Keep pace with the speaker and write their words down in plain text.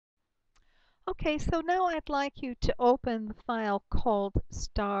Okay, so now I'd like you to open the file called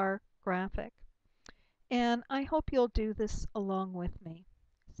Star Graphic, and I hope you'll do this along with me.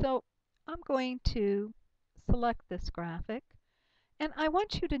 So I'm going to select this graphic, and I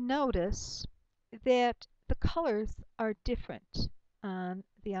want you to notice that the colors are different on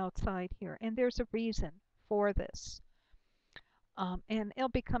the outside here, and there's a reason for this. And it'll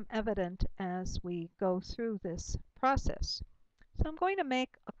become evident as we go through this process. So I'm going to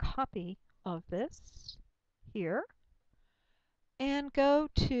make a copy of this here and go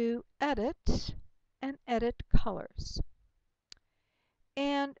to Edit and Edit Colors.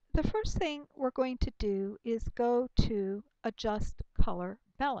 And the first thing we're going to do is go to Adjust Color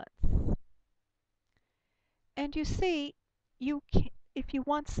Balance. And you see, if you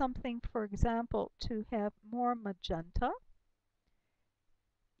want something, for example, to have more magenta,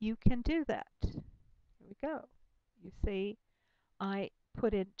 you can do that. Here we go. You see, I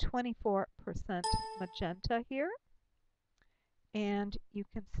put in 24% magenta here, and you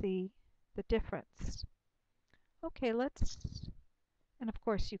can see the difference. Okay, and of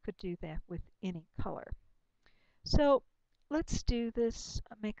course you could do that with any color. So let's do this,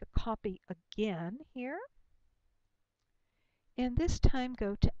 make a copy again here. And this time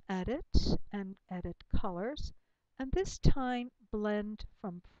go to Edit and Edit Colors. And this time blend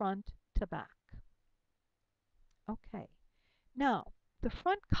from front to back. Okay, now the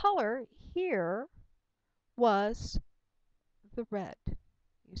front color here was the red,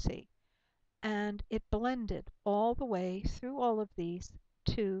 you see. And it blended all the way through all of these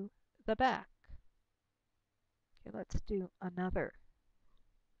to the back. Okay, let's do another.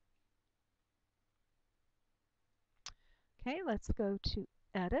 Okay, let's go to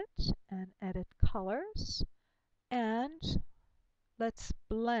Edit and Edit Colors, and let's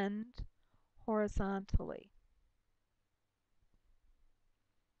blend horizontally.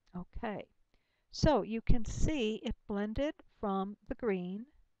 Okay, so you can see it blended from the green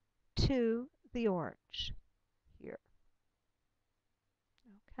to the orange here.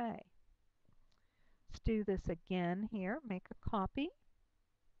 Okay, let's do this again here. Make a copy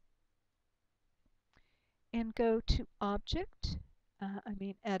and go to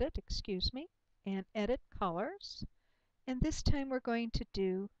Edit, excuse me, and Edit Colors. And this time we're going to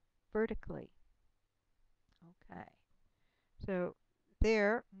do vertically. Okay, so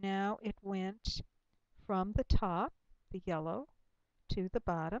there, now it went from the top, the yellow, to the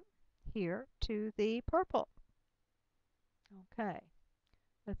bottom, here to the purple. Okay,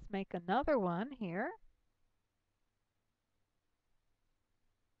 let's make another one here.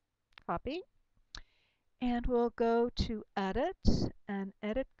 Copy. And we'll go to Edit and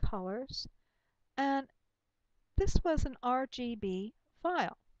Edit Colors. And this was an RGB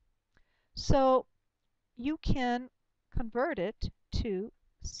file. So you can convert it to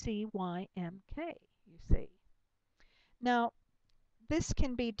CYMK, you see. Now, this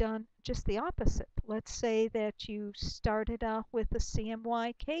can be done just the opposite. Let's say that you started out with a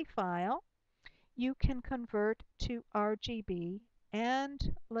CMYK file. You can convert to RGB,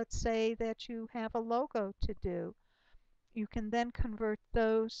 and let's say that you have a logo to do. You can then convert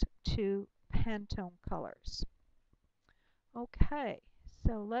those to Pantone colors. Okay,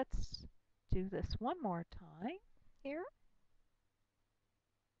 so let's do this one more time here.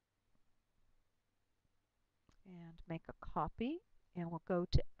 And make a copy, and we'll go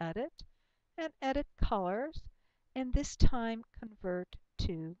to Edit and Edit Colors, and this time convert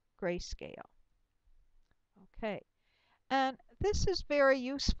to grayscale. Okay, and this is very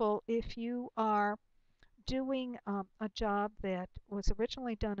useful if you are doing a job that was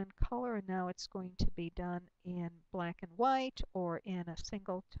originally done in color and now it's going to be done in black and white or in a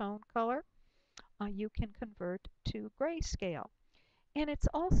single tone color. You can convert to grayscale. And it's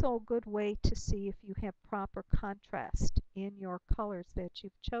also a good way to see if you have proper contrast in your colors that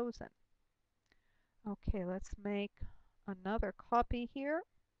you've chosen. Okay, let's make another copy here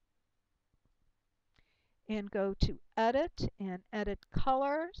and go to Edit and Edit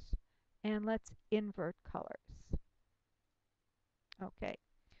Colors, and let's invert colors. Okay,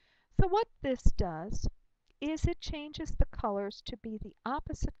 so what this does is it changes the colors to be the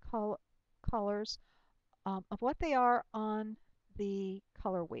opposite colors of what they are on the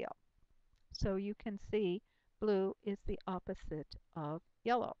color wheel. So you can see blue is the opposite of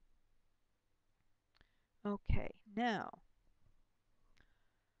yellow. Okay, now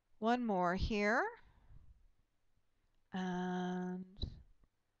one more here. And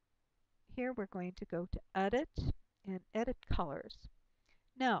here we're going to go to Edit and Edit Colors.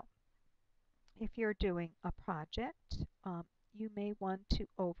 Now, if you're doing a project, you may want to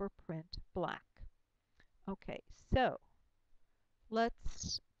overprint black. Okay, so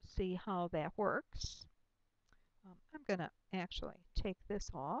let's see how that works. I'm going to actually take this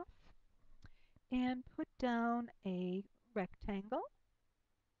off and put down a rectangle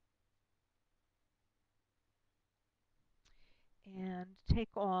and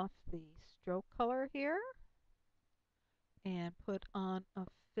take off the stroke color here and put on a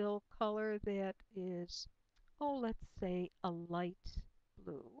fill color that is, oh, let's say a light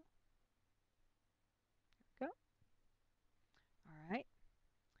blue. There we go. All right.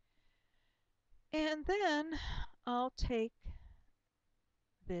 And then I'll take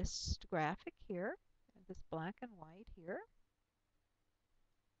this graphic here, this black and white here,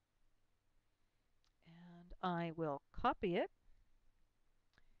 and I will copy it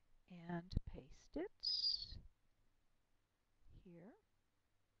and paste it here.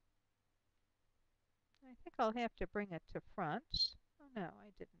 I think I'll have to bring it to front. Oh no,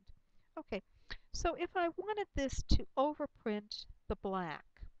 I didn't. Okay, so if I wanted this to overprint the black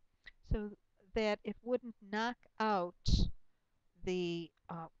so that it wouldn't knock out the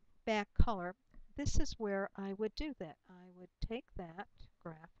back color, this is where I would do that. I would take that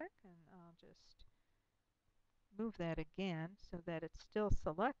graphic and I'll just move that again so that it's still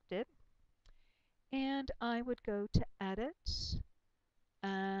selected. And I would go to Edit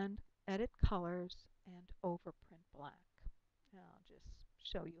and Edit Colors and Overprint Black. And I'll just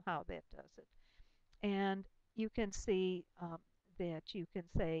show you how that does it. And you can see that you can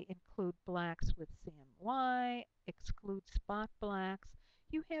say include blacks with CMY, exclude spot blacks.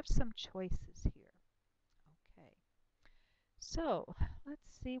 You have some choices here. Okay, so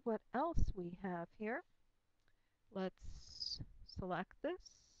let's see what else we have here. Let's select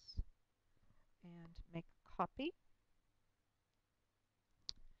this and make a copy.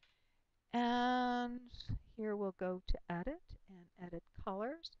 And here we'll go to Edit and Edit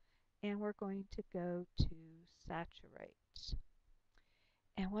Colors. And we're going to go to Saturate.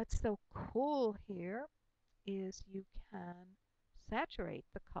 And what's so cool here is you can saturate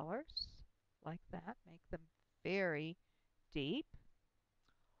the colors like that, make them very deep.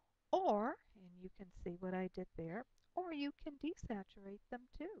 Or, and you can see what I did there, or you can desaturate them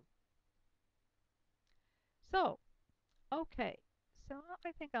too. So, okay, so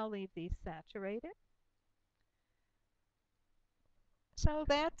I think I'll leave these saturated. So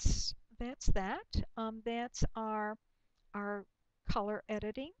that. That's our color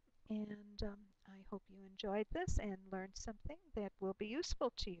editing, and I hope you enjoyed this and learned something that will be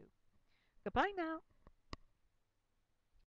useful to you. Goodbye now.